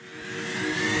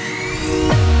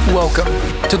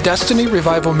Welcome to Destiny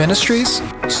Revival Ministries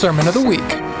Sermon of the Week.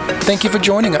 Thank you for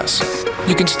joining us.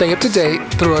 You can stay up to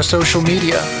date through our social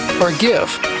media or give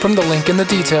from the link in the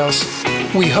details.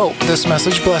 We hope this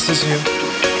message blesses you.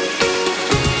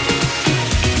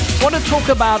 I want to talk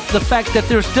about the fact that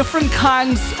there's different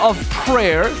kinds of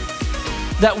prayer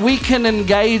that we can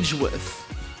engage with.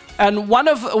 And one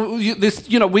of this,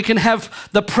 we can have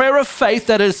the prayer of faith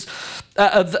that is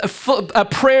a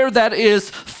prayer that is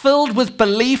filled with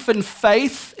belief and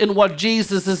faith in what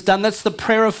Jesus has done. That's the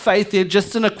prayer of faith there,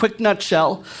 just in a quick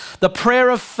nutshell. The prayer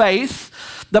of faith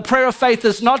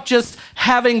is not just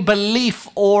having belief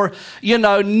or,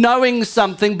 knowing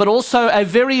something, but also a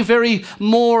very, very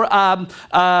more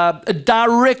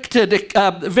directed,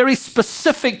 very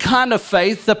specific kind of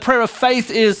faith. The prayer of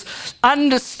faith is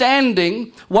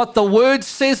understanding what the Word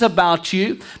says about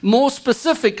you. More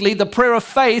specifically, the prayer of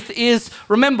faith is,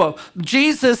 remember,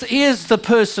 Jesus is the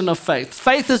person of faith.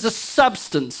 Faith is a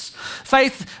substance.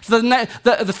 Faith,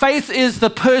 the faith is the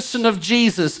person of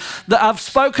Jesus. I've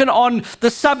spoken on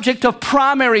the subject of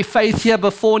primary faith here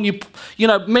before, and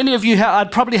many of you,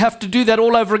 I'd probably have to do that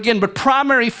all over again, but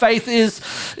primary faith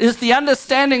is the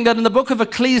understanding that in the book of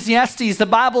Ecclesiastes, the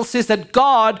Bible says that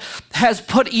God has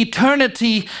put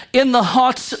eternity in the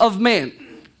hearts of men.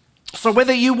 So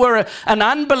whether you were an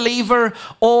unbeliever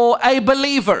or a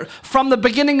believer, from the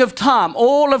beginning of time,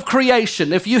 all of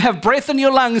creation, if you have breath in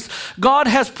your lungs, God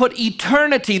has put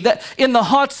eternity in the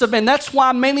hearts of men. That's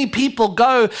why many people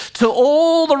go to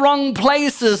all the wrong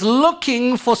places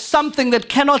looking for something that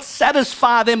cannot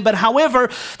satisfy them, but however,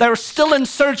 they're still in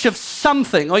search of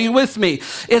something. Are you with me?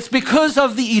 It's because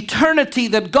of the eternity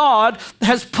that God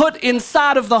has put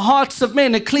inside of the hearts of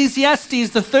men.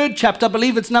 Ecclesiastes, the 3rd chapter, I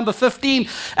believe it's number 15,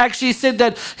 actually said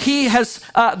that he has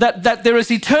that there is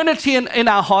eternity in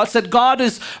our hearts, that God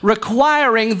is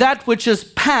requiring that which is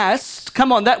past.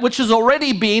 Come on, that which has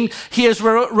already been, he is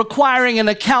requiring an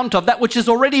account of. That which has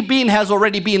already been,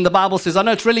 the Bible says. I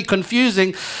know it's really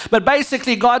confusing, but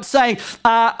basically God's saying,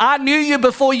 I knew you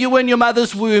before you were in your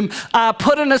mother's womb.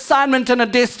 Put an assignment and a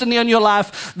destiny on your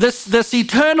life. This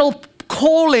eternal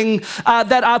calling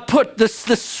that I put, this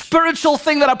spiritual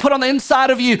thing that I put on the inside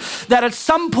of you, that at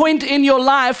some point in your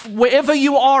life, wherever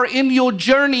you are in your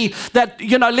journey, that,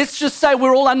 let's just say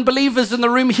we're all unbelievers in the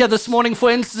room here this morning, for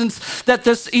instance, that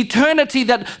this eternity,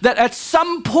 that at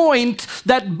some point,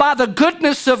 that by the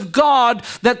goodness of God,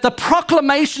 that the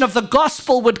proclamation of the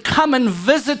gospel would come and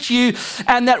visit you,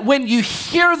 and that when you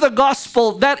hear the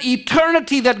gospel, that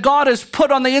eternity that God has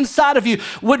put on the inside of you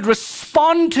would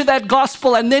respond to that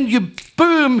gospel, and then you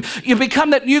become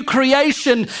that new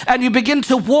creation, and you begin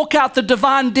to walk out the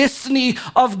divine destiny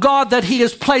of God that he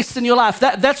has placed in your life.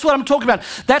 That's what I'm talking about.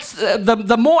 That's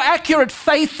the more accurate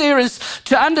faith there is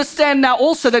to understand now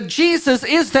also that Jesus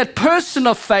is that person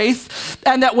of faith,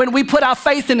 and that when we put our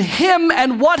faith in him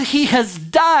and what he has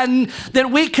done,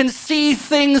 then we can see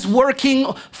things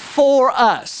working for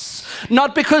us.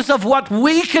 Not because of what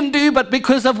we can do, but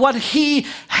because of what he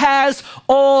has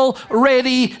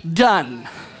already done.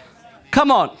 Come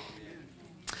on.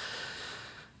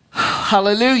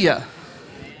 Hallelujah.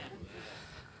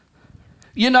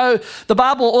 The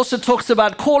Bible also talks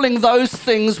about calling those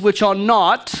things which are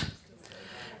not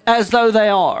as though they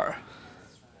are.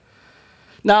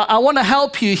 Now, I want to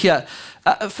help you here.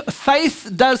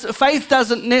 Faith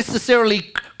doesn't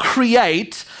necessarily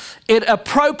create. It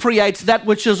appropriates that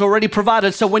which is already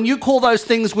provided. So when you call those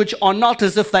things which are not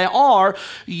as if they are,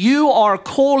 you are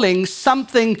calling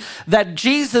something that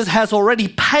Jesus has already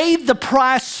paid the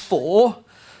price for.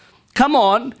 Come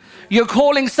on. You're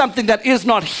calling something that is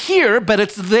not here, but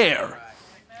it's there.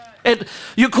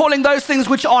 You're calling those things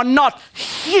which are not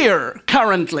here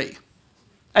currently.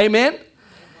 Amen?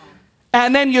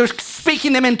 And then you're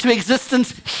speaking them into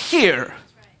existence here.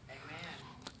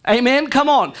 Amen. Come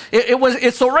on.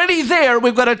 It's already there.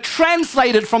 We've got to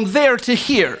translate it from there to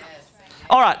here.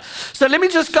 All right. So let me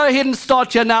just go ahead and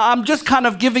start here. Now, I'm just kind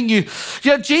of giving you,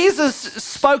 Jesus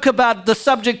spoke about the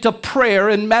subject of prayer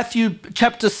in Matthew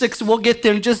chapter 6. We'll get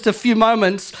there in just a few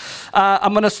moments.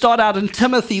 I'm going to start out in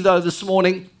Timothy, though, this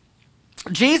morning.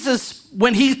 Jesus,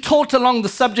 when he taught along the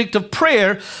subject of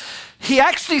prayer, he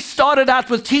actually started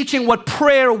out with teaching what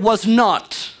prayer was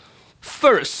not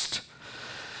first.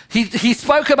 He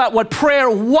spoke about what prayer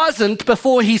wasn't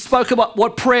before he spoke about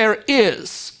what prayer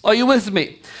is. Are you with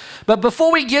me? But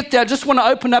before we get there, I just want to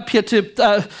open up here to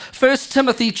 1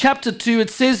 Timothy chapter 2. It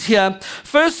says here,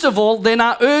 first of all, then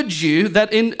I urge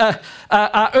that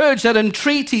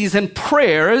entreaties and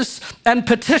prayers and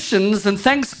petitions and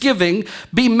thanksgiving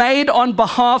be made on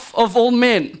behalf of all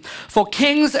men, for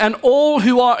kings and all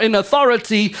who are in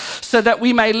authority, so that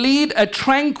we may lead a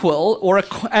tranquil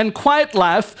and quiet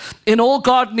life in all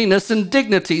godliness and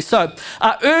dignity. So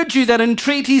I urge you that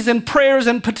entreaties and prayers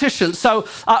and petitions. So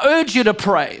I urge you to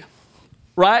pray.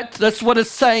 Right? That's what it's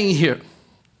saying here.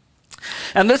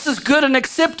 And this is good and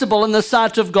acceptable in the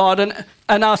sight of God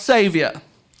and our Savior,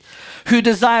 who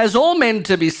desires all men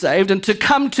to be saved and to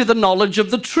come to the knowledge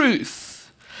of the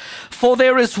truth. For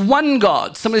there is one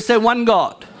God. Somebody say one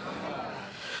God.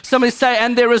 Somebody say,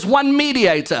 and there is one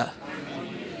mediator.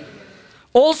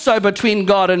 Also between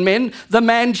God and men, the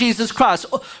man Jesus Christ.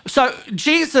 So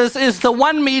Jesus is the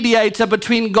one mediator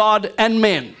between God and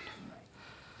men.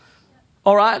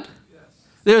 All right?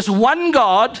 There's one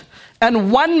God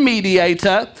and one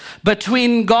mediator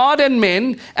between God and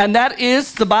men, and that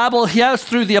is, the Bible here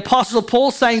through the Apostle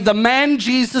Paul saying, the man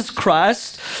Jesus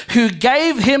Christ, who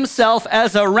gave himself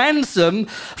as a ransom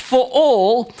for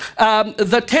all,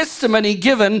 the testimony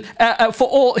given for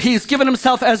all. He's given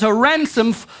himself as a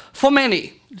ransom for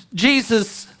many.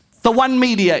 Jesus, the one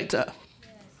mediator.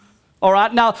 All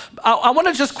right, now I want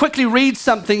to just quickly read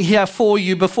something here for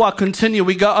you before I continue.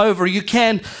 We go over. You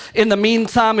can, in the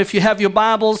meantime, if you have your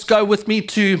Bibles, go with me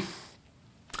to,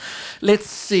 let's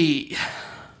see.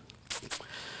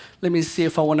 Let me see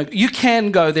if I want to. You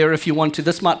can go there if you want to.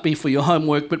 This might be for your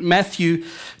homework, but Matthew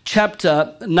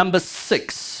chapter number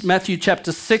 6. Matthew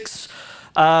chapter 6.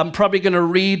 I'm probably going to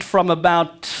read from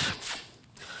about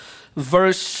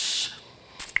verse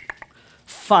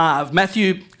 5.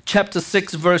 Matthew chapter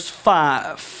 6, verse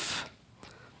 5.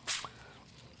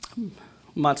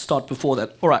 Might start before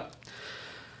that. All right.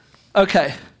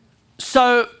 Okay.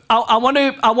 So I want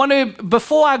to,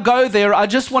 before I go there, I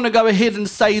just want to go ahead and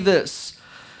say this,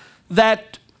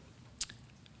 that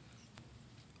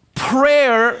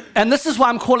prayer, and this is why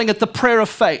I'm calling it the prayer of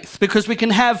faith, because we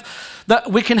can have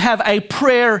a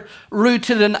prayer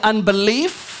rooted in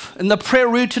unbelief, and the prayer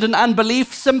rooted in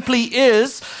unbelief simply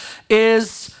is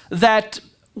that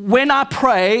when I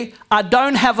pray, I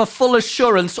don't have a full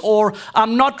assurance, or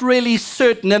I'm not really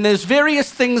certain. And there's various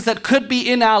things that could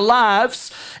be in our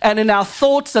lives and in our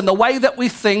thoughts and the way that we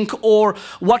think, or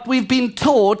what we've been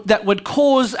taught, that would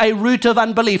cause a root of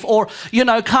unbelief. Or,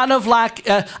 kind of like,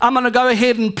 I'm going to go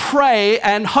ahead and pray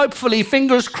and hopefully,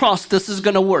 fingers crossed, this is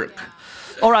going to work.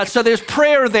 All right, so there's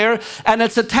prayer there and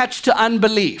it's attached to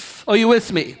unbelief. Are you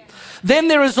with me? Then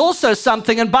there is also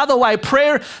something, and by the way,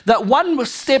 prayer that one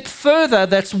step further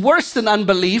that's worse than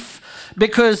unbelief,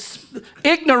 because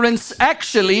ignorance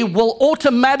actually will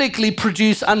automatically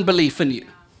produce unbelief in you.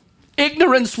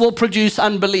 Ignorance will produce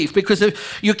unbelief, because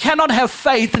if you cannot have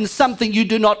faith in something you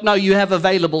do not know you have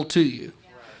available to you.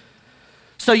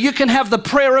 So you can have the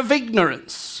prayer of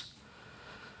ignorance.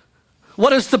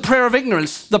 What is the prayer of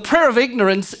ignorance? The prayer of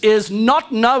ignorance is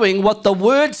not knowing what the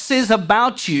word says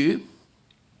about you.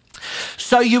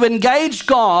 So you engage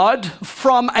God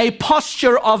from a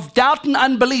posture of doubt and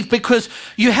unbelief, because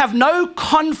you have no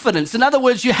confidence. In other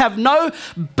words, you have no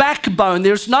backbone.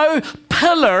 There's no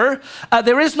pillar.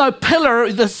 There is no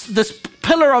pillar, this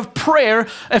pillar of prayer.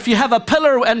 If you have a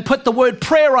pillar and put the word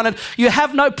prayer on it, you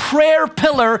have no prayer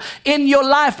pillar in your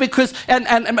life, because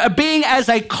and being as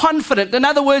a confident. In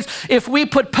other words, if we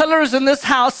put pillars in this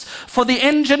house for the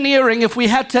engineering, if we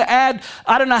had to add,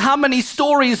 I don't know how many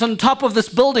stories on top of this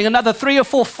building, another 3 or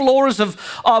 4 floors of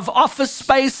office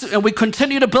space, and we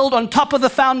continue to build on top of the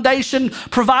foundation,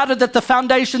 provided that the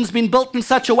foundation's been built in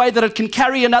such a way that it can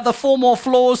carry another 4 more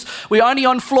floors. We're only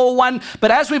on floor 1, but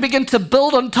as we begin to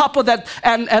build on top of that,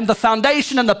 and the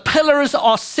foundation and the pillars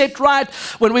are set right,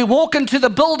 when we walk into the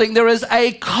building, there is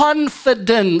a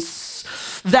confidence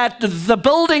that the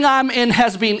building I'm in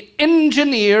has been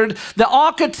engineered. The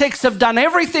architects have done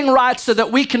everything right so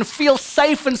that we can feel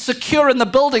safe and secure in the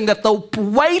building, that the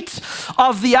weight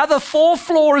of the other 4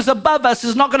 floors above us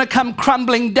is not going to come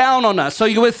crumbling down on us. Are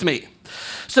you with me?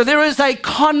 So there is a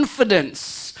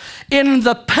confidence in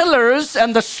the pillars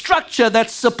and the structure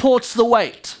that supports the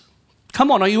weight.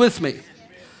 Come on, are you with me?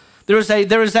 There is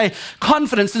a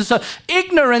confidence. And so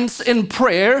ignorance in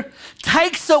prayer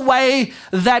takes away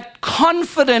that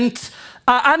confident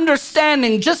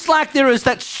understanding. Just like there is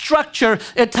that structure,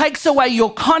 it takes away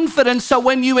your confidence. So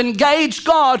when you engage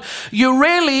God, you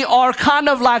really are kind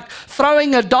of like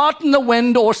throwing a dart in the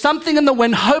wind or something in the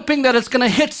wind, hoping that it's going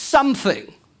to hit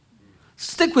something.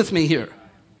 Stick with me here.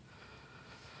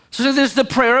 So there's the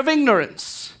prayer of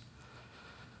ignorance.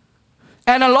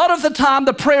 And a lot of the time,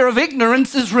 the prayer of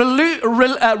ignorance is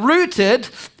rooted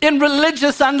in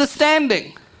religious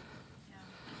understanding.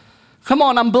 Come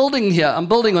on, I'm building here. I'm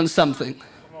building on something.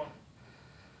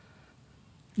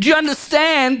 Do you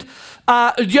understand?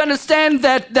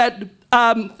 That?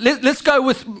 Let's go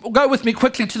with me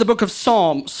quickly to the book of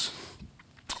Psalms,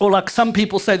 or like some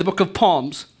people say, the book of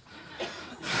Palms.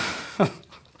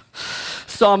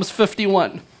 Psalms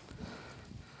 51.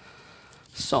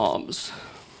 Psalms.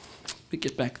 Let me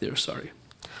get back there, sorry.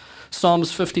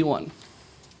 Psalms 51.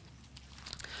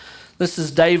 This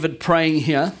is David praying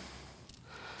here.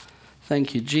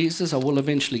 Thank you, Jesus. I will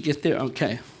eventually get there.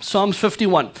 Okay. Psalms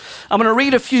 51. I'm going to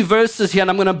read a few verses here, and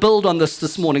I'm going to build on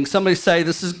this morning. Somebody say,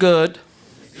 this is good.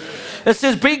 It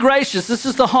says, be gracious. This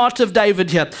is the heart of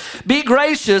David here. Be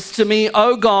gracious to me,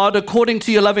 O God, according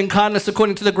to your loving kindness,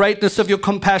 according to the greatness of your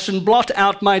compassion. Blot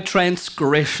out my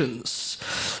transgressions.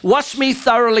 Wash me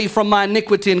thoroughly from my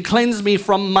iniquity and cleanse me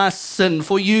from my sin.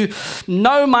 For you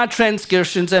know my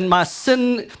transgressions, and my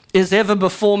sin is ever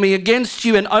before me. Against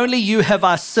you and only you have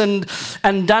I sinned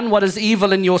and done what is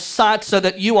evil in your sight, so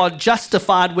that you are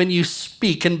justified when you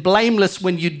speak and blameless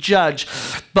when you judge.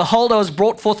 Behold, I was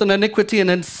brought forth in iniquity,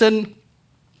 and in sin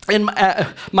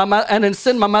my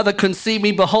mother conceived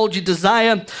me. Behold, you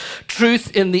desire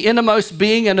truth in the innermost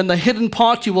being, and in the hidden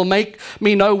part you will make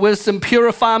me know wisdom.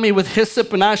 Purify me with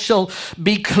hyssop, and I shall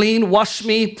be clean. Wash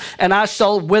me, and I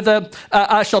shall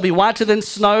be whiter than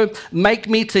snow. Make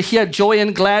me to hear joy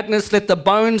and gladness. Let the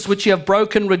bones which you have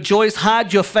broken rejoice.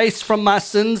 Hide your face from my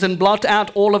sins, and blot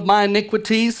out all of my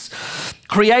iniquities.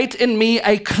 Create in me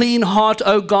a clean heart,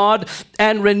 O God,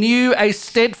 and renew a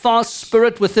steadfast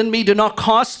spirit within me. Do not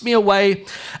cast me away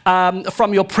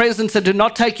from your presence, and do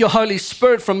not take your Holy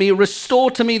Spirit from me.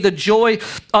 Restore to me the joy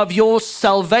of your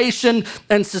salvation,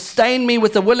 and sustain me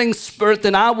with a willing spirit.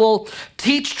 Then I will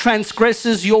teach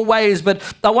transgressors your ways. But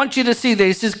I want you to see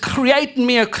this. It says, create in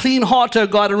me a clean heart, O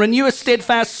God, and renew a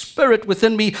steadfast spirit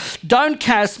within me. Don't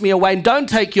cast me away, and don't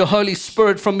take your Holy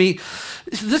Spirit from me.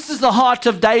 This is the heart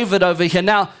of David over here.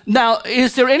 Now,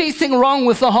 is there anything wrong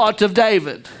with the heart of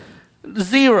David?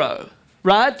 Zero,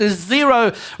 right? There's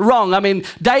zero wrong. I mean,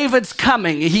 David's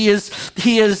coming. He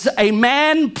is a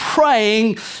man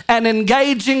praying and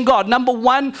engaging God. Number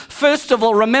one, first of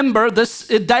all, remember this: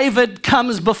 David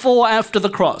comes before or after the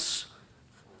cross.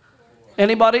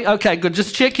 Anybody? Okay, good.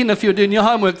 Just checking if you're doing your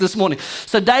homework this morning.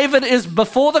 So David is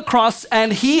before the cross,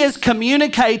 and he is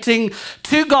communicating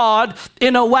to God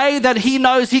in a way that he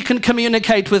knows he can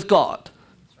communicate with God.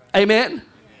 Amen?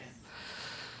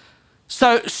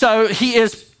 So he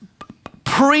is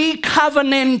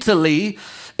pre-covenantally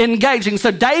engaging.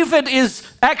 So David is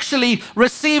actually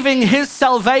receiving his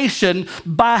salvation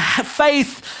by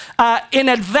faith in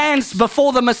advance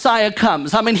before the Messiah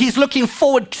comes. I mean, he's looking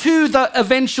forward to the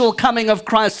eventual coming of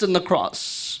Christ in the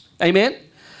cross. Amen?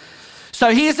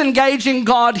 So he's engaging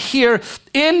God here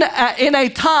in a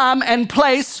time and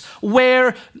place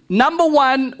where, number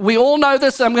one, we all know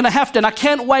this. I'm going to have to, and I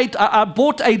can't wait. I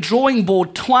bought a drawing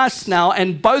board twice now,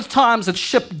 and both times it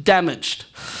shipped damaged.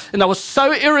 And I was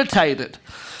so irritated.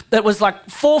 That was like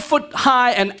 4 foot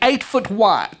high and 8 foot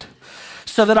wide,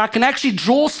 so that I can actually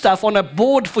draw stuff on a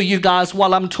board for you guys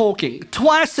while I'm talking.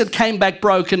 Twice it came back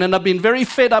broken, and I've been very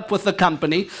fed up with the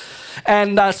company,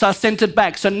 and so I sent it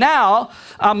back. So now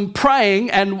I'm praying,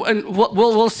 and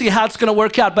we'll see how it's going to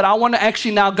work out, but I want to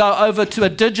actually now go over to a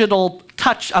digital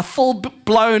touch, a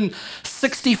full-blown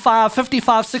 55,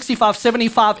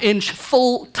 75-inch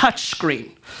full touch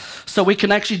screen. So we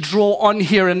can actually draw on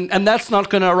here, and that's not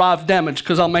going to arrive damaged,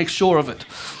 because I'll make sure of it.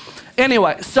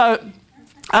 Anyway, so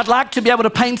I'd like to be able to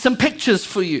paint some pictures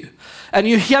for you. And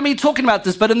you hear me talking about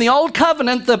this, but in the Old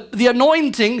Covenant, the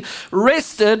anointing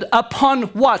rested upon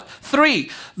what? 3,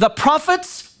 the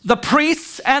prophets, the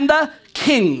priests, and the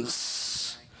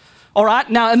kings. All right,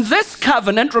 now in this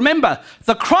covenant, remember,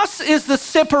 the cross is the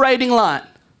separating line.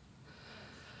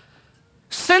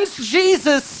 Since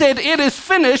Jesus said it is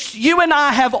finished, you and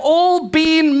I have all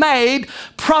been made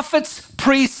prophets,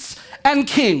 priests, and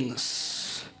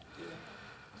kings.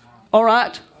 All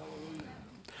right?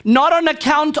 Not on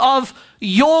account of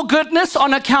your goodness,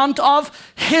 on account of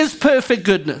his perfect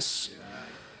goodness.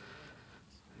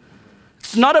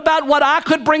 It's not about what I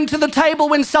could bring to the table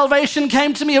when salvation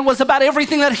came to me. It was about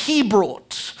everything that he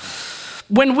brought.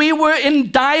 When we were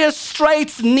in dire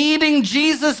straits needing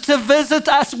Jesus to visit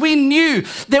us, we knew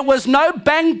there was no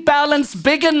bank balance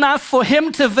big enough for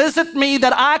him to visit me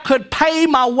that I could pay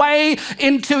my way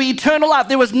into eternal life.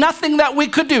 There was nothing that we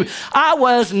could do. I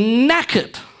was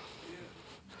knackered.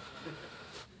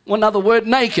 One other word,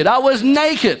 naked. I was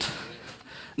naked.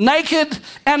 Naked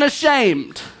and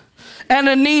ashamed. and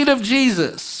in need of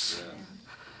Jesus.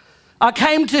 I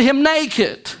came to him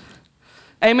naked.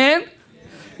 Amen?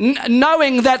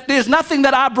 Knowing that there's nothing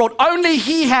that I brought. Only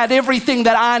he had everything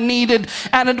that I needed,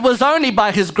 and it was only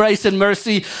by his grace and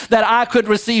mercy that I could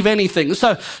receive anything.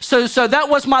 So that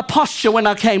was my posture when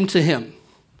I came to him.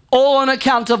 All on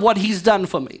account of what he's done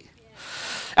for me.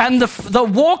 And the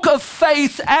walk of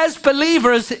faith as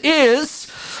believers is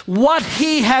what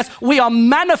he has. We are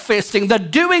manifesting the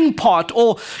doing part,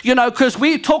 or, because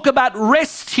we talk about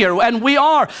rest here, and we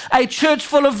are a church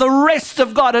full of the rest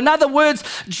of God. In other words,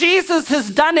 Jesus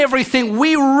has done everything.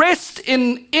 We rest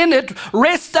in it.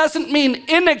 Rest doesn't mean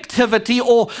inactivity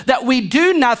or that we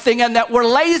do nothing and that we're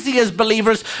lazy as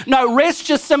believers. No, rest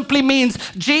just simply means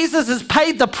Jesus has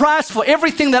paid the price for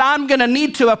everything that I'm going to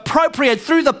need to appropriate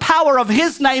through the power of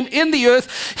his name in the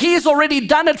earth. He's already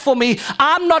done it for me.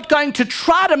 I'm not going to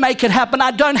try to make it happen.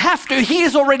 I don't have to. He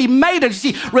has already made it.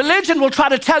 See, religion will try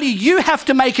to tell you have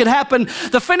to make it happen.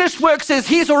 The finished work says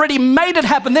he's already made it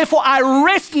happen. Therefore, I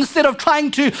rest instead of trying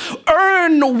to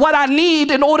earn what I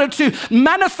need in order to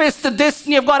manifest the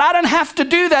destiny of God. I don't have to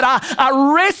do that.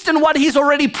 I rest in what he's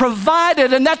already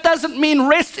provided. And that doesn't mean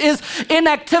rest is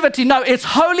inactivity. No, it's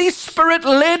Holy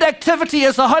Spirit-led activity.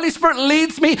 As the Holy Spirit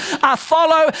leads me, I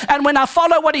follow. And when I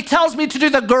follow what he tells me to do,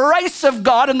 the grace of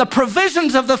God and the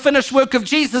provisions of the finished work of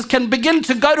Jesus can begin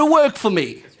to go to work for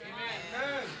me.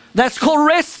 Amen. That's called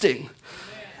resting.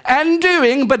 Amen. And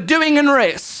doing, but doing in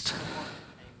rest.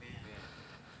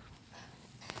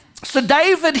 So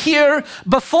David here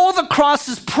before the cross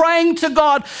is praying to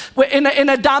God in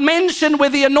a dimension where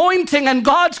the anointing and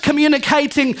God's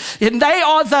communicating, and they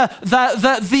are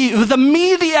the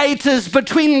mediators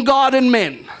between God and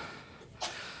men.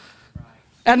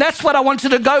 And that's what I wanted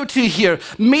to go to here.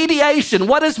 Mediation.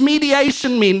 What does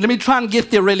mediation mean? Let me try and get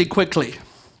there really quickly.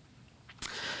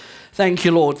 Thank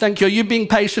you, Lord. Thank you. Are you being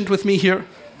patient with me here?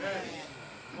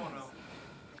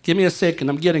 Give me a second.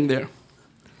 I'm getting there.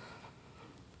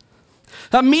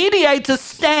 A mediator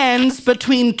stands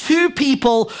between two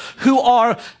people who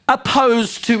are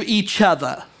opposed to each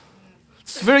other.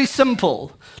 It's very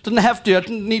simple. Didn't have to. I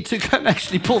didn't need to go and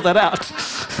actually pull that out.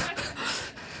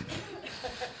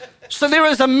 So there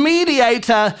is a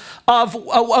mediator of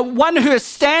one who is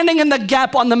standing in the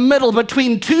gap on the middle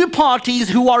between two parties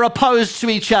who are opposed to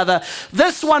each other.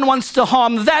 This one wants to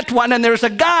harm that one, and there's a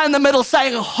guy in the middle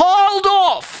saying, hold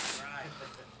off.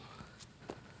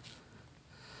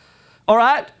 All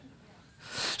right?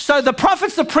 So the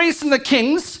prophets, the priests, and the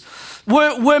kings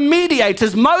were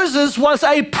mediators. Moses was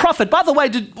a prophet. By the way,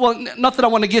 not that I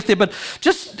want to get there, but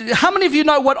just how many of you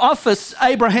know what office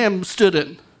Abraham stood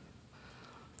in?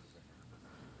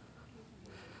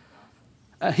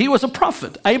 He was a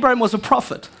prophet. Abraham was a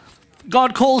prophet.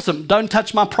 God calls him, don't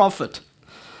touch my prophet.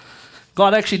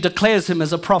 God actually declares him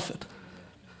as a prophet.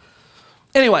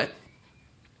 Anyway,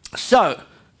 so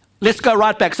let's go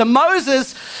right back. So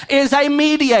Moses is a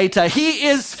mediator. He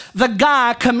is the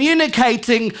guy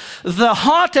communicating the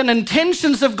heart and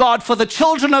intentions of God for the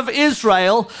children of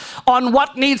Israel on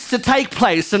what needs to take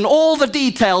place and all the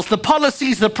details, the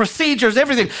policies, the procedures,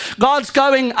 everything. God's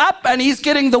going up and he's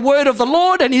getting the word of the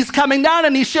Lord, and he's coming down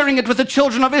and he's sharing it with the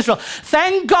children of Israel.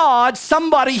 Thank God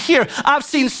somebody here. I've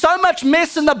seen so much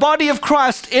mess in the body of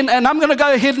Christ, and I'm going to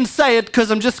go ahead and say it because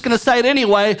I'm just going to say it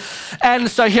anyway. And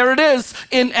so here it is.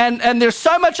 And there's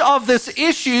so much of this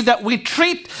issue that we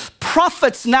treat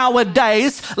prophets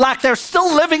nowadays like they're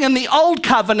still living in the old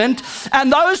covenant,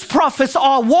 and those prophets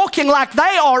are walking like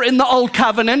they are in the old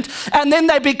covenant, and then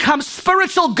they become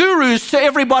spiritual gurus to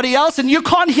everybody else, and you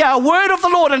can't hear a word of the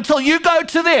Lord until you go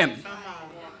to them.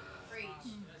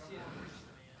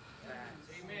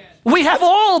 We have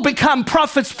all become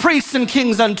prophets, priests, and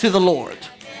kings unto the Lord.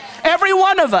 Every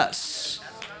one of us.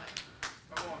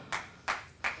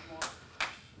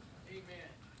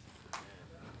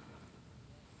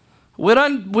 We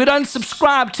don't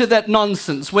subscribe to that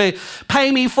nonsense where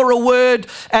pay me for a word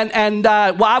and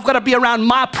well, I've got to be around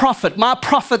my prophet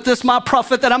this, my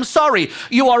prophet that. I'm sorry,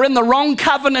 you are in the wrong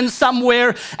covenant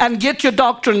somewhere, and get your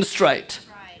doctrine straight.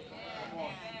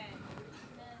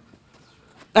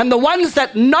 And the ones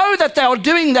that know that they are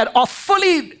doing that are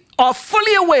fully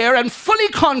aware and fully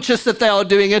conscious that they are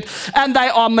doing it, and they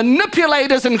are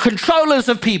manipulators and controllers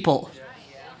of people.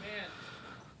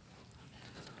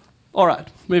 All right,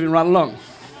 moving right along.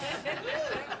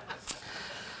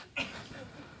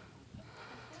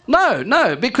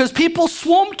 No, because people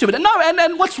swarm to it. No,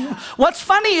 and what's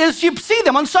funny is you see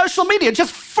them on social media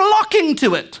just flocking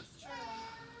to it.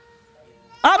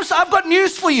 I've got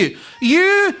news for you.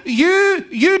 You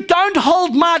don't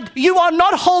hold you are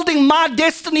not holding my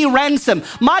destiny ransom.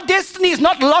 My destiny is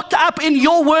not locked up in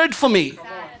your word for me.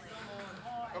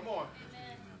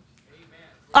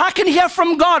 I can hear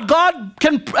from God. God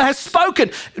has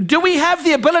spoken. Do we have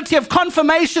the ability of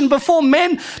confirmation before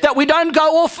men that we don't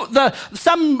go off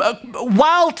some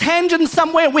wild tangent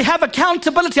somewhere? We have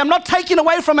accountability. I'm not taking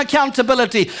away from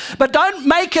accountability, but don't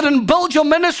make it and build your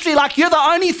ministry like you're the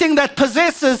only thing that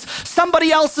possesses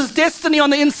somebody else's destiny on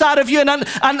the inside of you. And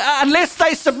unless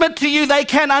they submit to you, they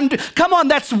can undo. Come on,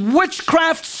 that's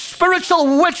witchcraft,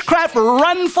 spiritual witchcraft.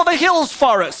 Run for the hills,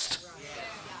 Forest.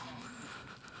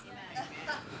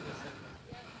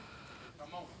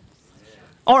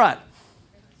 All right.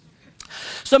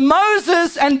 So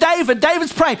Moses and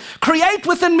David's praying, create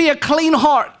within me a clean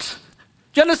heart.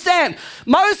 Do you understand?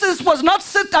 David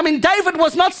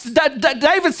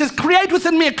says, create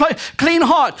within me a clean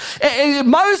heart.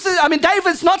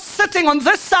 David's not sitting on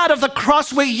this side of the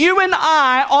cross where you and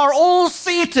I are all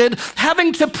seated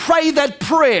having to pray that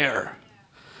prayer.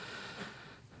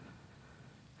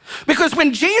 Because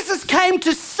when Jesus came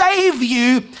to save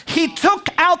you, he took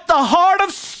out the heart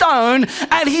of stone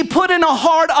and he put in a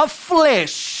heart of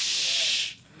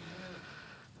flesh.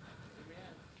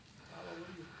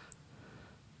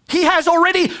 He has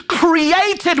already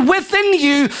created within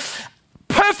you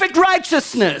perfect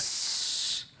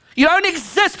righteousness. You don't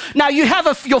exist. Now you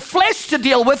have your flesh to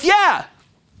deal with, yeah.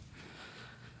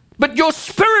 But your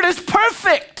spirit is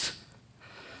perfect.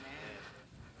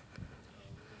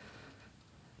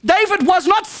 David was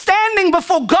not standing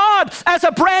before God as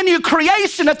a brand new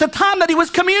creation at the time that he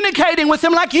was communicating with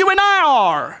him like you and I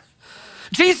are.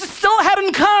 Jesus still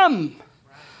hadn't come.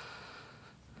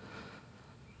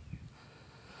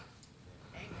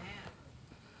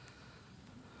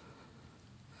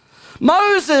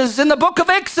 Moses in the book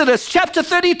of Exodus, chapter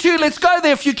 32, let's go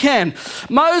there if you can.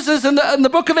 Moses in the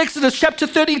book of Exodus, chapter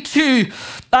 32,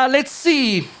 let's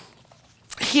see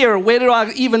here, where do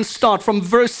I even start? From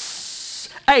verse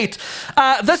 8.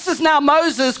 This is now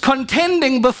Moses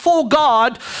contending before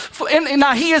God.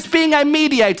 Now he is being a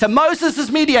mediator. Moses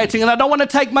is mediating, and I don't want to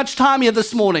take much time here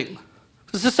this morning.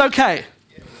 Is this okay?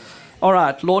 All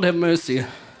right, Lord have mercy.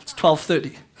 It's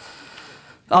 12:30.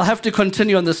 I'll have to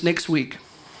continue on this next week.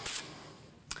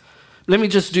 Let me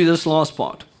just do this last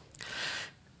part.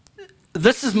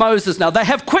 This is Moses now. They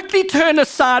have quickly turned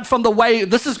aside from the way,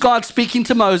 this is God speaking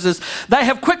to Moses. They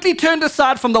have quickly turned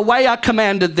aside from the way I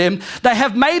commanded them. They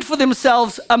have made for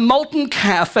themselves a molten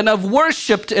calf and have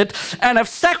worshipped it and have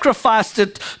sacrificed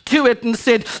it to it and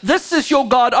said, this is your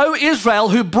God, O Israel,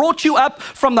 who brought you up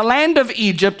from the land of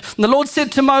Egypt. And the Lord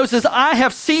said to Moses, I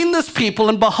have seen this people,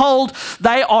 and behold,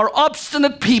 they are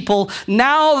obstinate people.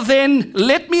 Now then,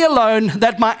 let me alone,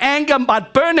 that my anger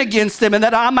might burn against them and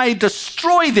that I may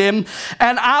destroy them,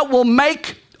 and I will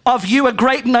make of you a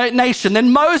great nation.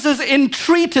 Then Moses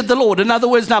entreated the Lord. In other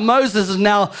words, now Moses is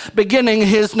now beginning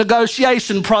his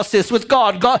negotiation process with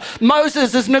God.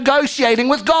 Moses is negotiating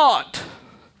with God.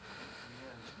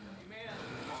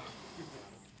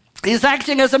 He's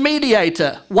acting as a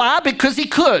mediator. Why? Because he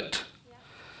could.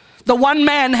 The one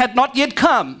man had not yet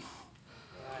come.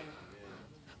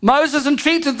 Moses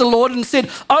entreated the Lord and said,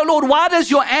 oh Lord, why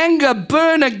does your anger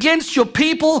burn against your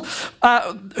people,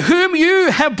 whom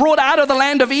you have brought out of the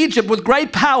land of Egypt with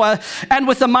great power and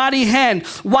with a mighty hand?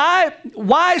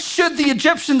 Why should the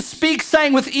Egyptians speak,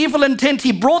 saying with evil intent,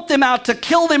 he brought them out to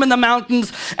kill them in the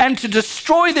mountains and to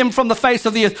destroy them from the face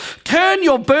of the earth? Turn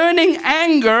your burning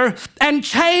anger and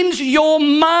change your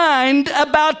mind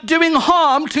about doing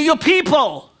harm to your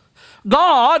people.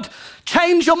 God,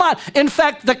 change your mind. In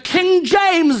fact, the King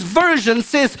James Version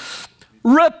says,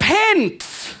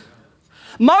 repent.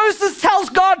 Moses tells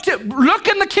God to, look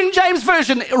in the King James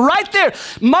Version, right there.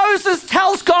 Moses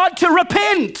tells God to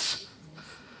repent.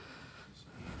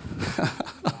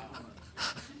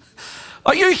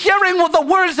 Are you hearing what the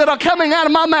words that are coming out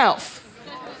of my mouth?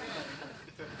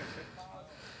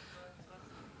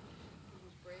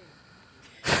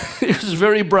 He was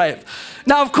very brave.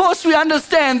 Now, of course, we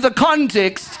understand the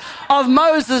context of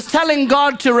Moses telling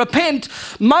God to repent.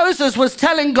 Moses was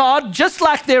telling God, just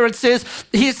like there it says,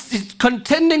 he's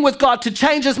contending with God to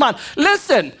change his mind.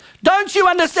 Listen, don't you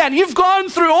understand? You've gone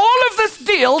through all of this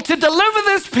deal to deliver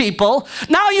this people.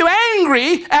 Now you're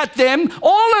angry at them.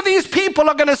 All of these people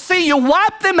are going to see you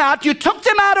wipe them out. You took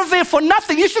them out of there for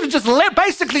nothing. You should have just left,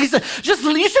 basically, you should have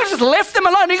just left them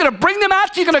alone. You're going to bring them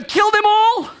out. You're going to kill them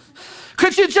all.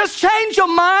 Could you just change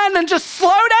your mind and just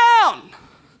slow down?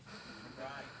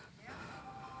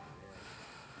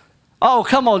 Oh,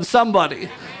 come on, somebody.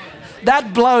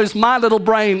 That blows my little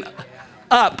brain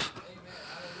up.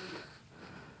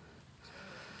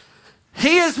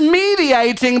 He is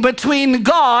mediating between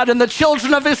God and the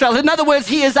children of Israel. In other words,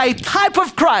 he is a type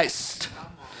of Christ.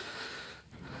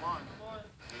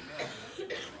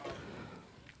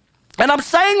 And I'm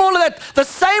saying all of that the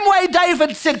same way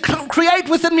David said, create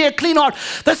within me a clean heart.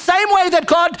 The same way that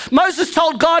Moses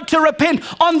told God to repent.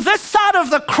 On this side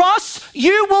of the cross,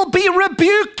 you will be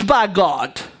rebuked by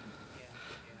God.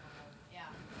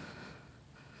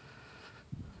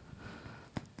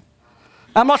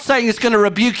 I'm not saying he's going to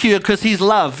rebuke you because he's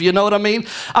love, you know what I mean?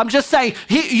 I'm just saying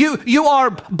you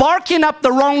are barking up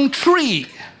the wrong tree.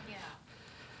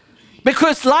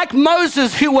 Because like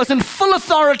Moses, who was in full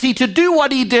authority to do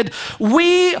what he did,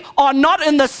 we are not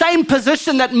in the same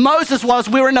position that Moses was.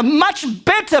 We're in a much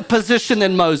better position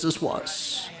than Moses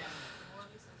was.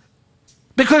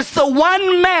 Because the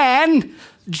one man,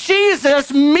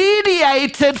 Jesus,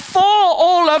 mediated for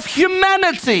all of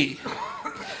humanity.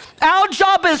 Our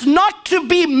job is not to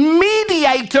be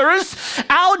mediators.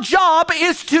 Our job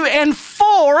is to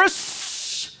enforce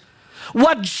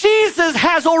what Jesus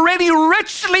has already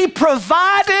richly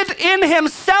provided in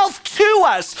himself to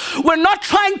us. We're not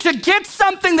trying to get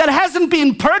something that hasn't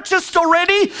been purchased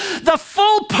already. The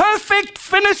full, perfect,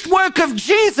 finished work of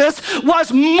Jesus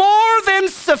was more than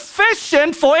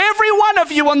sufficient for every one of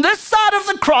you on this side of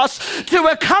the cross to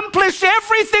accomplish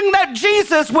everything that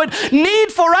Jesus would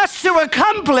need for us to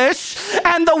accomplish.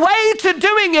 And the way to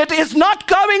doing it is not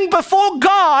going before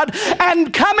God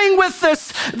and coming with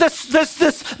this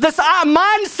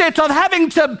mindset of having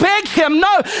to beg him.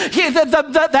 No,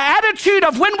 the attitude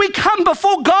of when we come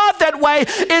before God that way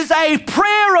is a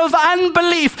prayer of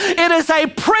unbelief. It is a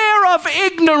prayer of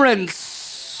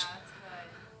ignorance.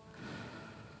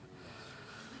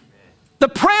 The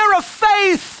prayer of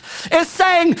faith is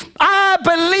saying, I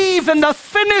believe in the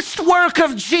finished work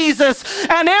of Jesus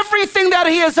and everything that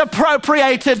he has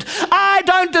appropriated. I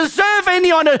don't deserve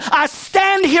any honor. I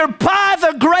stand here by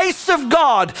the grace of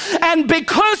God. And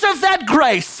because of that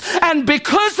grace and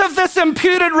because of this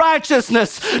imputed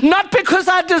righteousness, not because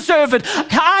I deserve it.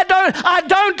 I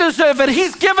don't deserve it.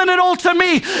 He's given it all to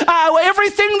me.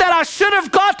 Everything that I should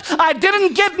have got, I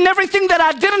didn't get, and everything that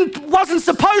I wasn't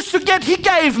supposed to get, he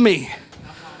gave me.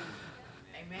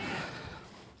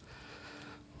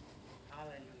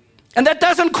 And that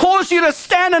doesn't cause you to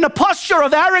stand in a posture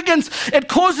of arrogance. It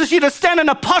causes you to stand in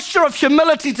a posture of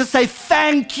humility to say,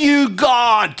 thank you,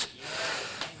 God.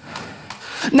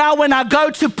 Now, when I go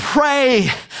to pray,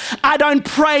 I don't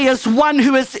pray as one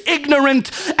who is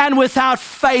ignorant and without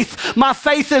faith. My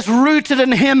faith is rooted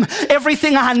in him.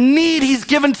 Everything I need, he's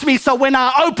given to me. So when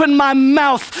I open my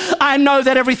mouth, I know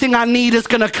that everything I need is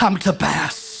going to come to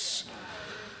pass.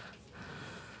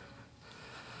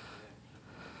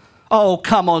 Oh,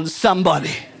 come on,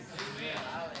 somebody.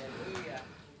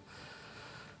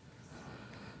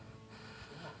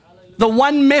 The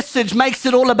one message makes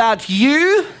it all about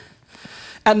you,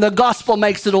 and the gospel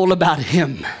makes it all about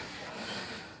him.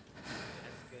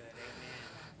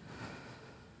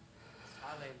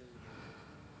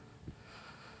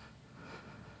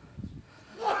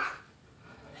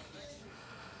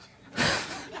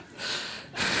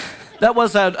 That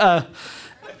was a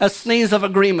sneeze of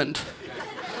agreement.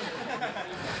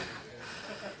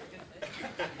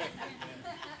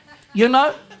 You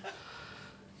know,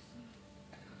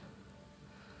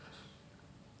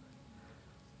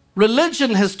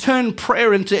 religion has turned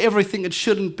prayer into everything it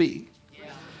shouldn't be.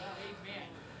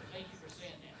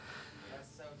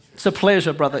 It's a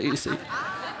pleasure, Brother Isi.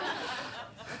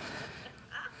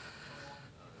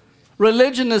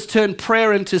 Religion has turned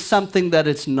prayer into something that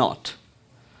it's not.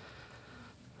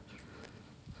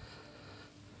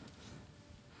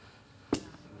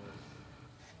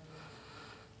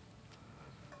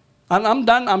 I'm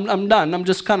done. I'm done. I'm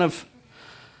just kind of.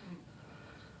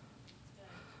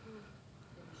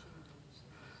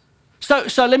 So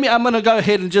I'm going to go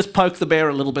ahead and just poke the bear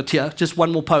a little bit here. Just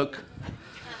one more poke.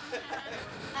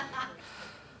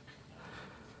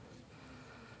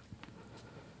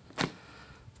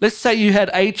 Let's say you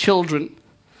had 8 children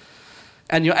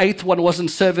and your 8th one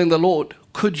wasn't serving the Lord.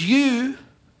 Can you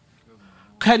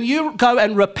go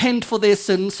and repent for their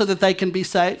sins so that they can be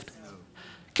saved?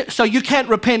 So you can't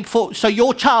repent so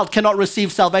your child cannot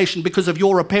receive salvation because of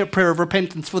your prayer of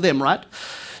repentance for them, right?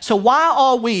 So why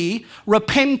are we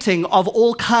repenting of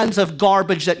all kinds of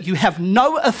garbage that you have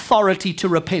no authority to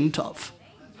repent of?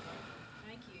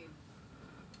 Thank you.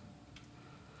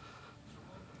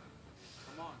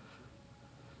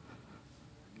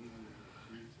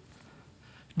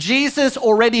 Jesus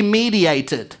already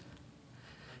mediated.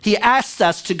 He asked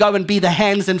us to go and be the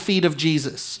hands and feet of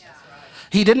Jesus.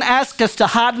 He didn't ask us to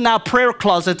hide in our prayer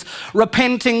closets,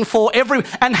 repenting for every,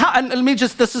 and let me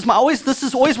just, this is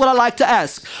always what I like to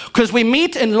ask, because we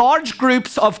meet in large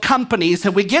groups of companies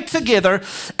and we get together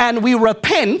and we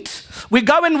repent. We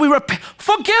go and we repent.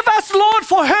 Forgive us, Lord,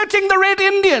 for hurting the Red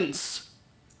Indians.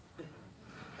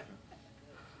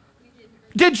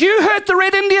 Did you hurt the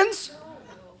Red Indians?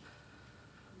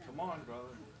 Come on,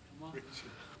 brother.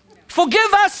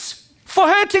 Forgive us for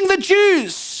hurting the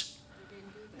Jews.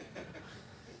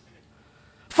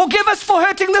 Forgive us for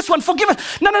hurting this one. Forgive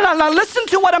us. No. Listen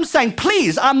to what I'm saying,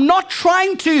 please. I'm not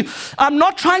trying to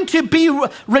be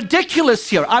ridiculous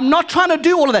here. I'm not trying to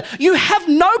do all of that. You have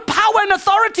no power and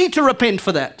authority to repent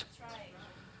for that.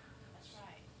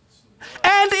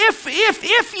 And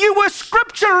if you were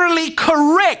scripturally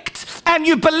correct and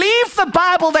you believe the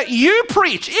Bible that you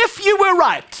preach, if you were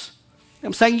right,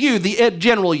 I'm saying you, the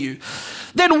general you,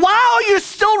 then why are you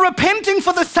still repenting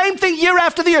for the same thing year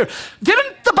after the year?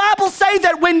 Didn't the Bible say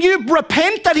that when you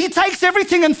repent that he takes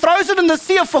everything and throws it in the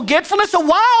sea of forgetfulness? So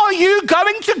why are you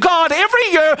going to God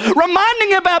every year reminding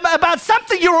him about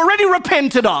something you already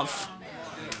repented of?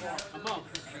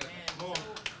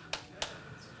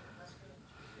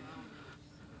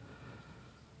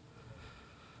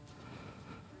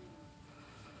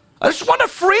 I just want to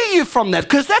free you from that,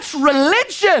 because that's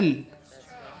religion.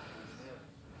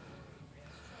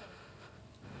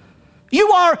 You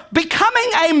are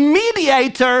becoming a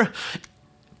mediator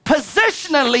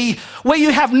positionally where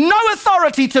you have no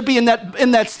authority to be in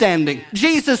that standing.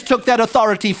 Jesus took that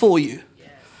authority for you.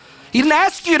 He didn't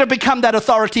ask you to become that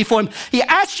authority for him. He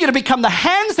asked you to become the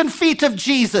hands and feet of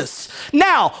Jesus.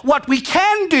 Now, what we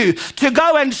can do to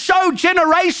go and show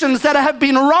generations that have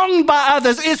been wronged by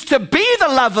others is to be the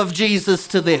love of Jesus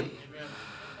to them.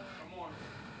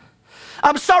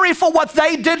 I'm sorry for what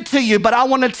they did to you, but I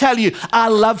want to tell you, I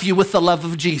love you with the love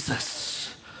of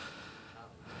Jesus.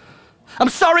 I'm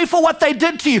sorry for what they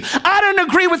did to you. I don't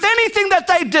agree with anything that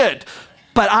they did,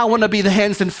 but I want to be the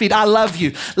hands and feet. I love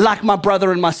you like my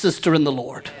brother and my sister in the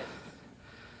Lord.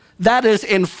 That is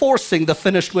enforcing the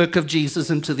finished work of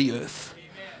Jesus into the earth.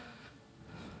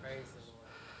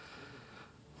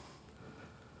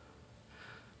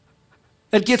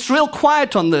 It gets real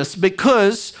quiet on this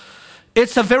because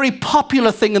it's a very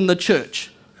popular thing in the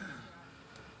church.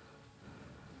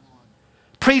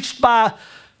 Preached by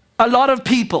a lot of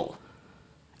people.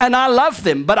 And I love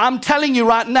them, but I'm telling you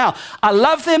right now, I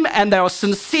love them and they are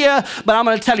sincere, but I'm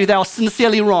going to tell you they are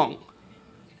sincerely wrong.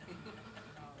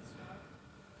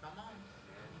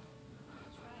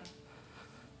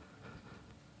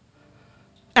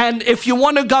 And if you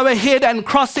want to go ahead and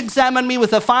cross-examine me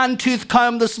with a fine-tooth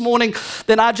comb this morning,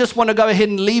 then I just want to go ahead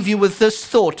and leave you with this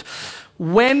thought.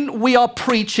 When we are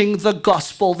preaching the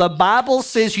gospel, the Bible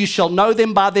says you shall know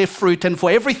them by their fruit. And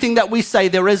for everything that we say,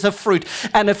 there is a fruit.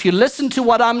 And if you listen to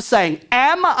what I'm saying,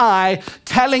 am I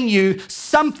telling you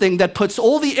something that puts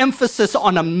all the emphasis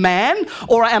on a man?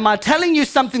 Or am I telling you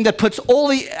something that puts all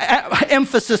the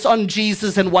emphasis on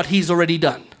Jesus and what he's already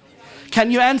done? Can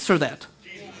you answer that?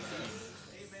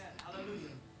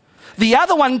 The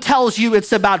other one tells you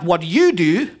it's about what you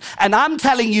do, and I'm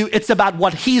telling you it's about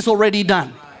what he's already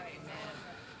done.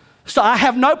 So I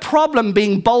have no problem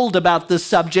being bold about this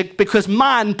subject because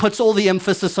mine puts all the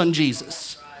emphasis on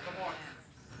Jesus.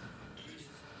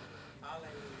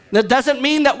 That doesn't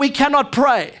mean that we cannot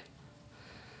pray,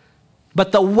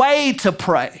 but the way to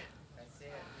pray,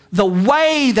 the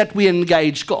way that we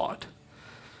engage God,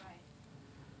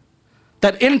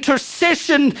 that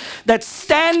intercession, that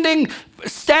standing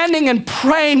and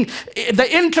praying, the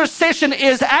intercession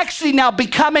is actually now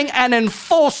becoming an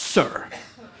enforcer.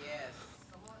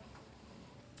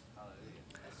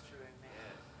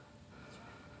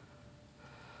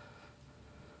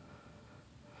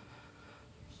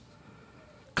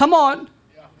 Come on.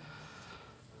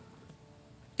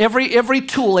 Every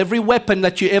tool, every weapon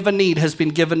that you ever need has been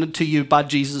given to you by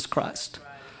Jesus Christ.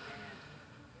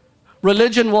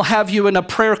 Religion will have you in a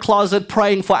prayer closet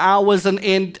praying for hours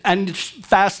and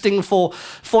fasting for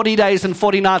 40 days and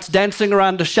 40 nights, dancing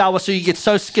around the shower so you get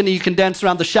so skinny you can dance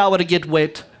around the shower to get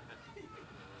wet.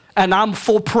 And I'm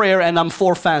for prayer and I'm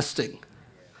for fasting.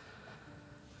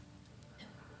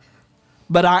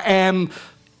 But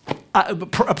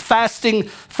fasting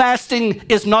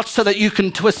is not so that you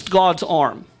can twist God's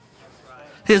arm.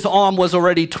 His arm was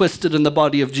already twisted in the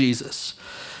body of Jesus.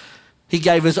 He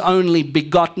gave his only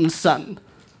begotten son.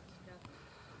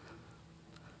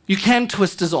 You can't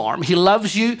twist his arm. He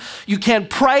loves you. You can't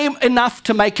pray enough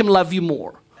to make him love you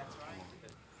more.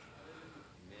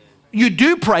 You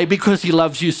do pray because he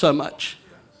loves you so much.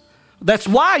 That's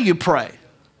why you pray.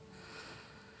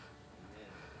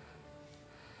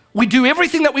 We do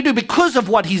everything that we do because of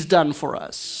what he's done for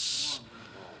us.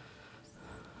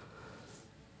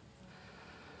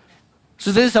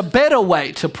 So there's a better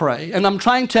way to pray, and I'm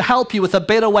trying to help you with a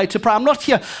better way to pray. I'm not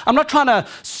trying to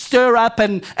stir up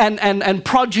and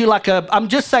prod you I'm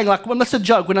just saying well, it's a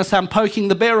joke when I say I'm poking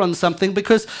the bear on something,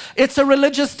 because it's a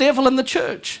religious devil in the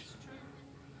church.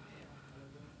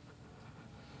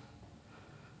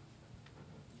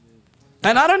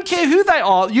 And I don't care who they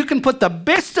are. You can put the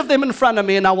best of them in front of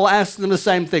me and I will ask them the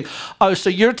same thing. Oh,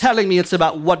 so you're telling me it's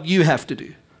about what you have to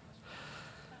do.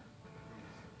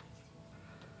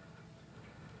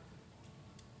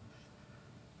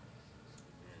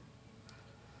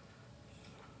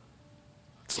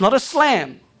 It's not a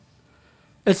slam.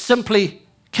 It's simply,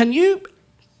 can you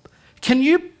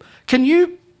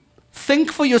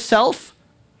think for yourself?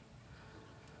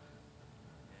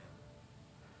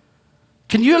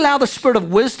 Can you allow the spirit of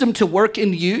wisdom to work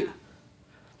in you?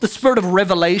 The spirit of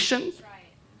revelation? That's right.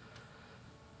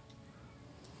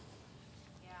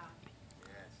 Yeah.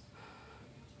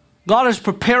 God is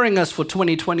preparing us for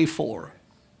 2024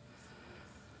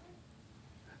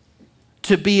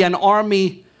 to be an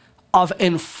army of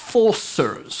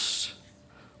enforcers.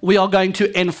 We are going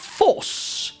to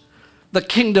enforce the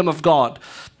kingdom of God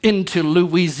into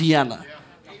Louisiana.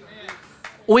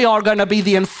 We are going to be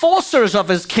the enforcers of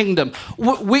his kingdom.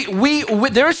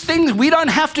 There's things we don't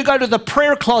have to go to the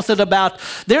prayer closet about.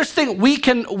 We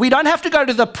don't have to go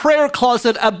to the prayer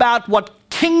closet about what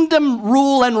kingdom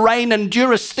rule and reign and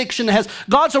jurisdiction has.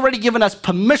 God's already given us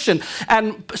permission.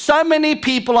 And so many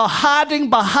people are hiding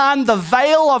behind the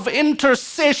veil of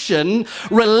intercession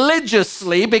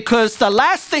religiously, because the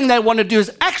last thing they want to do is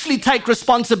actually take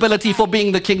responsibility for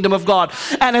being the kingdom of God.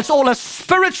 And it's all a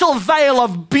spiritual veil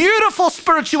of beautiful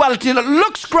spirituality, and it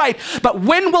looks great. But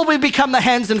when will we become the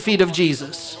hands and feet of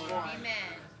Jesus? Amen.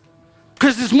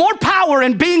 Because there's more power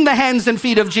in being the hands and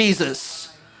feet of Jesus.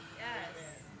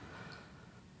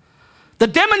 The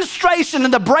demonstration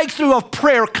and the breakthrough of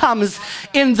prayer comes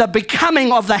in the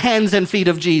becoming of the hands and feet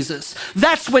of Jesus.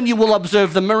 That's when you will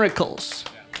observe the miracles.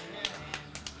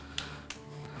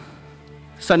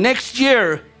 So next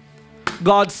year,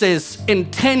 God says,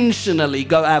 intentionally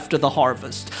go after the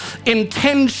harvest.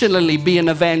 Intentionally be an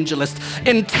evangelist.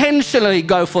 Intentionally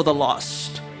go for the lost.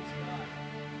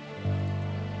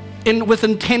 With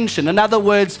intention. In other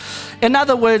words,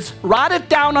 write it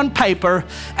down on paper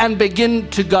and begin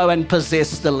to go and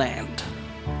possess the land.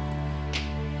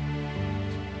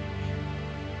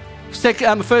 1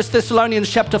 Thessalonians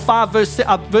chapter 5,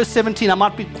 verse 17, I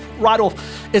might be right off.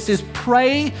 It says,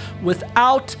 pray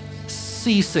without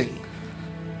ceasing.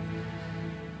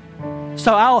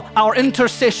 So our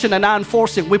intercession and our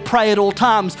enforcing, we pray at all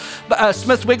times.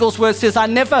 Smith Wigglesworth says, I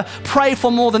never pray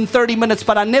for more than 30 minutes,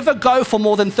 but I never go for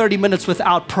more than 30 minutes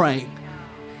without praying.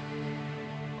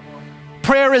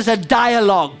 Prayer is a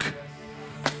dialogue.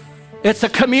 It's a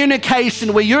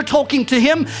communication where you're talking to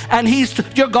him and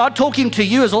your God talking to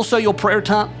you is also your prayer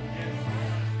time.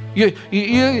 You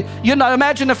know,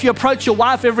 imagine if you approach your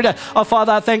wife every day. Oh,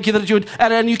 Father, I thank you that you would,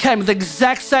 and you came with the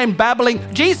exact same babbling.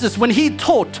 Jesus, when he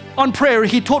taught on prayer,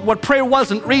 he taught what prayer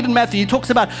wasn't. Read in Matthew, he talks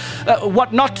about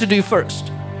what not to do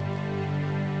first.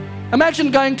 Imagine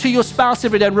going to your spouse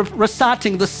every day and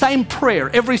reciting the same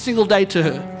prayer every single day to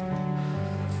her.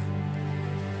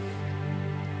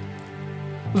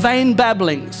 Vain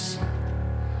babblings.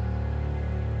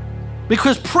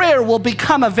 Because prayer will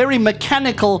become a very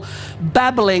mechanical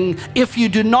babbling if you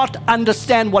do not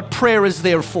understand what prayer is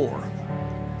there for.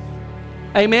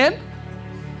 Amen?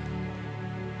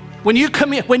 When you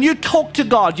talk to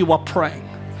God, you are praying.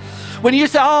 When you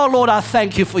say, oh Lord, I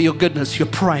thank you for your goodness, you're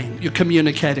praying, you're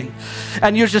communicating.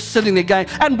 And you're just sitting there going,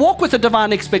 and walk with a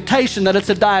divine expectation that it's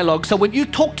a dialogue. So when you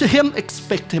talk to him,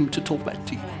 expect him to talk back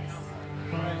to you.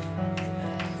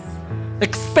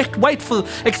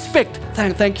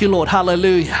 Thank you, Lord.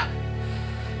 Hallelujah.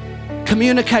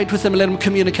 Communicate with him and let him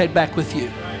communicate back with you.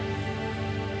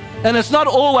 And it's not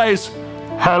always,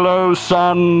 hello,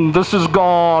 son, this is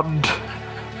God.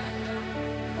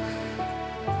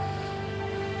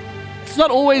 It's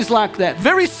not always like that.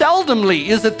 Very seldomly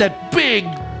is it that big,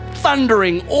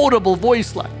 thundering, audible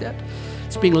voice like that.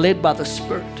 It's being led by the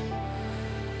Spirit.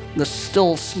 The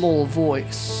still, small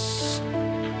voice.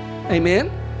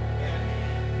 Amen?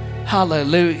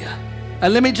 Hallelujah.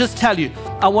 And let me just tell you,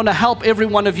 I want to help every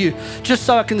one of you, just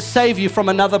so I can save you from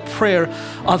another prayer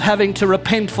of having to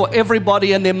repent for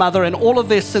everybody and their mother and all of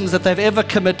their sins that they've ever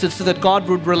committed, so that God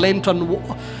would relent on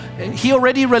He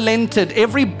already relented.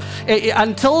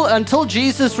 Until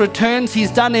Jesus returns,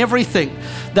 he's done everything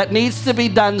that needs to be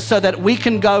done so that we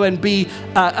can go and be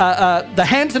the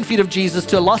hands and feet of Jesus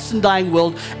to a lost and dying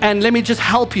world. And let me just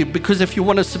help you, because if you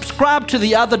want to subscribe to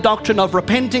the other doctrine of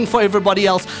repenting for everybody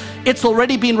else, it's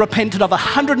already been repented of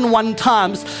 101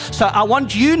 times. So I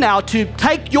want you now to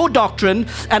take your doctrine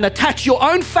and attach your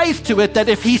own faith to it, that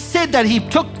if he said that he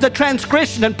took the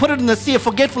transgression and put it in the sea of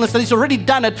forgetfulness, that he's already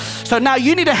done it. So now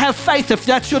you need to have faith, if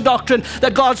that's your doctrine,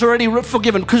 that God's already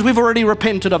forgiven, because we've already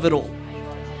repented of it all.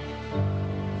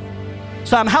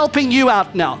 So I'm helping you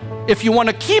out now. If you want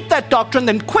to keep that doctrine,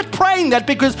 then quit praying that,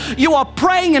 because you are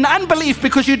praying in unbelief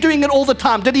because you're doing it all the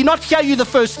time. Did he not hear you the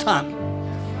first time?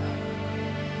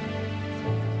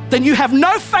 Then you have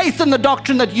no faith in the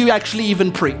doctrine that you actually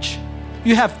even preach.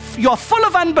 You're full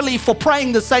of unbelief for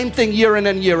praying the same thing year in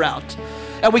and year out.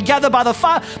 And we gather by the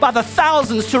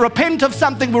thousands to repent of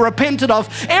something we repented of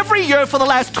every year for the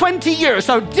last 20 years.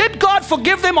 So did God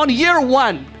forgive them on year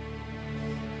one?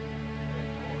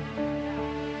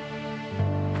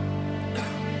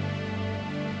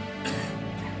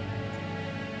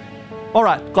 All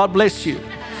right, God bless you.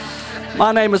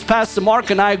 My name is Pastor Mark,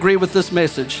 and I agree with this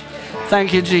message.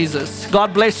 Thank you, Jesus.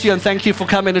 God bless you, and thank you for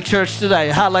coming to church today.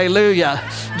 Hallelujah.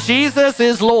 Jesus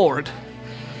is Lord.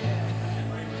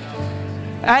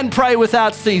 And pray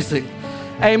without ceasing.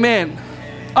 Amen.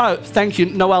 Oh, thank you,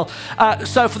 Noel.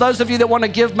 So for those of you that want to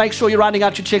give, make sure you're writing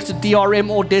out your checks at DRM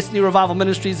or Destiny Revival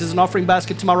Ministries. There's an offering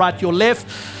basket to my right, your left.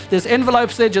 There's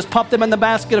envelopes there. Just pop them in the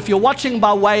basket. If you're watching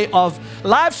by way of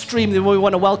live stream, then we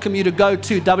want to welcome you to go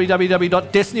to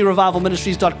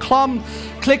www.destinyrevivalministries.com.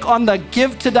 Click on the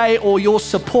Give Today or Your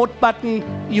Support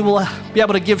button. You will be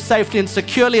able to give safely and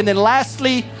securely. And then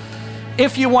lastly,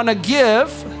 if you want to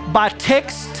give by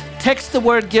text the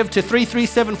word give to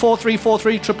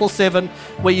 337-434-3777,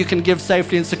 where you can give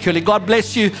safely and securely. God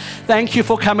bless you. Thank you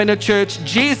for coming to church.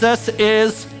 Jesus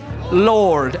is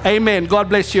Lord. Amen. God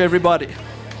bless you, everybody.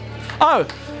 Oh,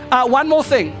 one more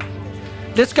thing.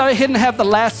 Let's go ahead and have the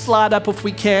last slide up if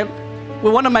we can.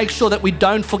 We want to make sure that we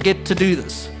don't forget to do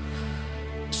this.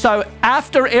 So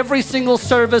after every single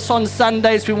service on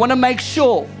Sundays, we want to make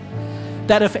sure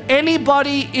that if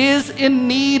anybody is in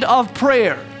need of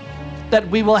prayer, that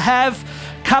we will have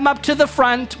come up to the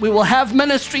front. We will have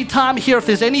ministry time here. If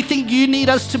there's anything you need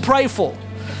us to pray for,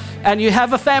 and you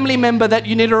have a family member that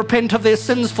you need to repent of their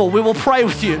sins for, we will pray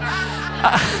with you.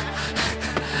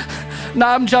 No,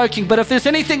 I'm joking. But if there's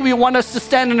anything we want us to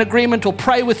stand in agreement or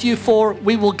pray with you for,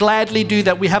 we will gladly do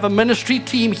that. We have a ministry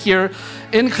team here,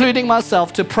 including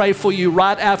myself, to pray for you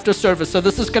right after service. So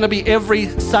this is going to be every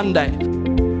Sunday.